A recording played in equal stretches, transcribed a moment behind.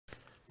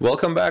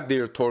Welcome back,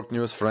 dear Torque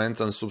News friends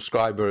and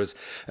subscribers.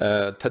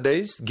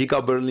 Today's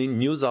Giga Berlin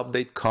news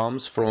update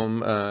comes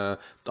from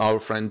our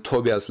friend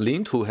Tobias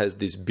Lind, who has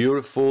this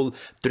beautiful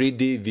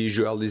 3D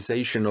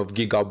visualization of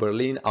Giga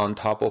Berlin on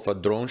top of a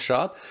drone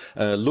shot.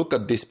 Look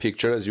at this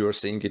picture as you are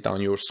seeing it on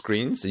your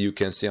screens. You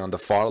can see on the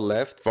far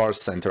left, far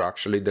center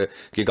actually, the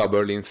Giga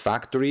Berlin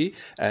factory,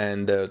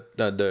 and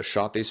the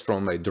shot is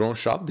from a drone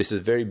shot. This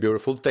is very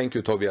beautiful. Thank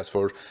you, Tobias,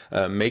 for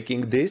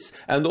making this.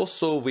 And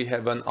also we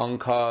have an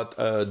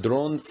uncut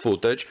drone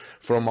footage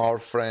from our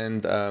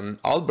friend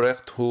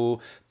Albrecht, who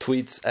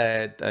tweets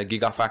at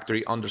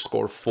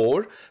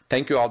Gigafactory_4.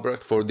 Thank you,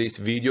 Albrecht, for this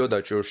video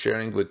that you're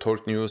sharing with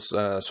Torque News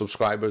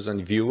subscribers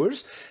and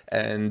viewers.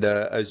 And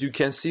as you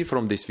can see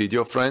from this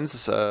video,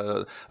 friends,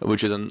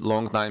 which is a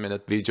long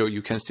 9-minute video,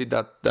 you can see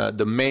that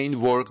the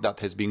main work that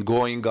has been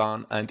going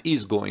on and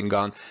is going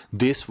on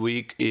this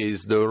week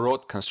is the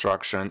road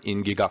construction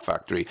in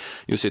Gigafactory.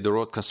 You see, the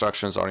road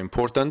constructions are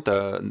important,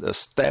 a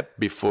step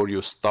before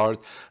you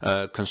start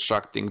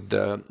constructing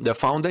the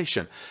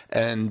foundation.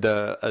 And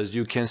as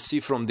you can see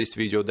from this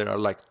video, there are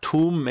like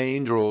two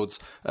main roads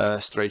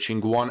stretching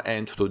one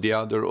end to the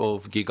other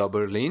of Giga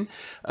Berlin,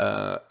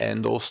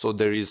 and also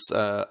there is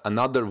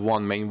another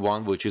main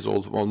one which is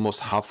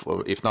almost half,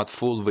 if not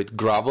full, with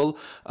gravel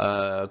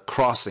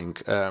crossing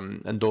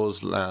and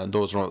those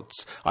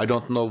roads. I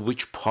don't know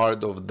which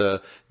part of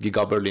the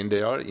Giga Berlin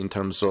they are in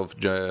terms of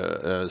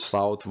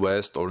south,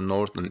 west, or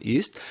north and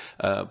east.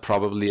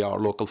 Probably our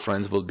local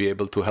friends will be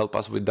able to help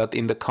us with that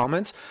in the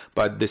comments,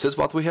 but this is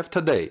what we have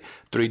today: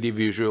 3D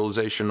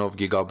visualization of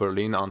Giga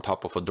Berlin on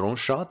top of a drone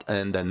shot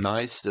and a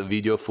nice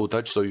video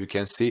footage so you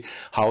can see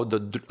how the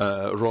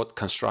road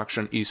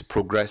construction is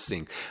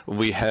progressing.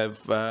 We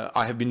have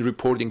I have been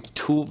reporting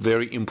two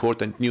very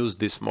important news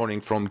this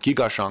morning from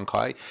Giga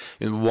Shanghai,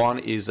 and one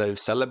is a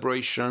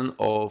celebration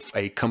of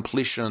a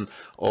completion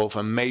of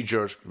a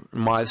major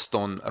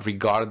milestone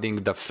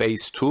regarding the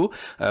phase 2.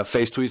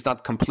 Phase 2 is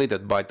not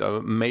completed, but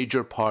a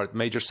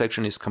major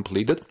section is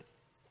completed,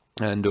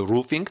 and the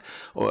roofing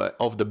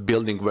of the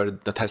building where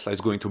the Tesla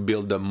is going to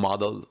build the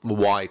Model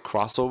Y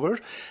crossover,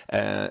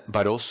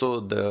 but also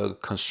the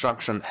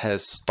construction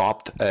has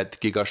stopped at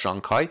Giga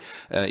Shanghai.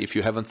 If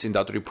you haven't seen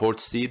that report,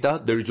 see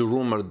that. There is a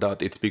rumor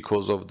that it's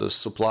because of the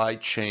supply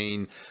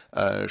chain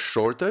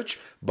shortage,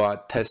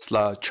 but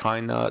Tesla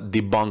China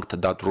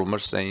debunked that rumor,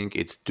 saying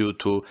it's due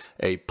to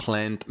a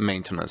planned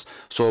maintenance.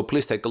 So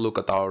please take a look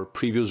at our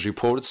previous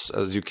reports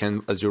as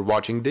you're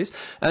watching this,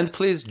 and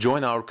please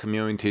join our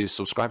community,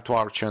 subscribe to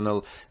our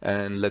channel,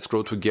 and let's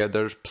grow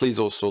together. Please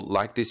also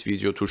like this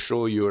video to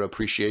show your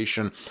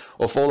appreciation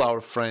of all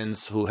our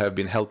friends who have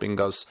been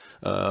helping us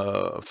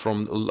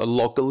from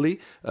locally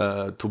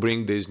to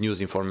bring this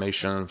news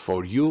information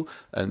for you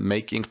and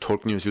making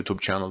Torque News YouTube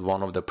channel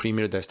one of the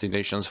premier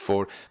destinations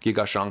for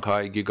Giga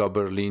Shanghai, Giga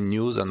Berlin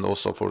news, and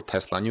also for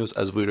Tesla news,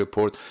 as we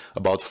report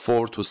about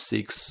 4 to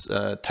 6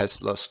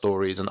 Tesla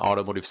stories and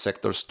automotive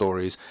sector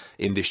stories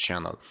in this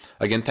channel.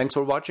 Again, thanks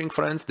for watching,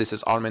 friends. This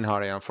is Armen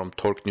Harayan from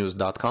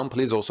TorqueNews.com.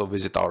 Please also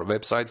visit our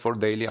website for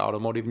daily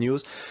automotive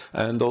news,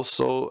 and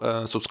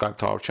also subscribe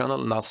to our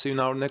channel, and I'll see you in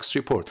our next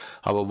report.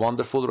 Have a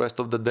wonderful rest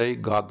of the day.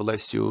 God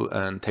bless you,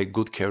 and take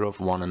good care of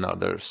one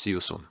another. See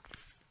you soon.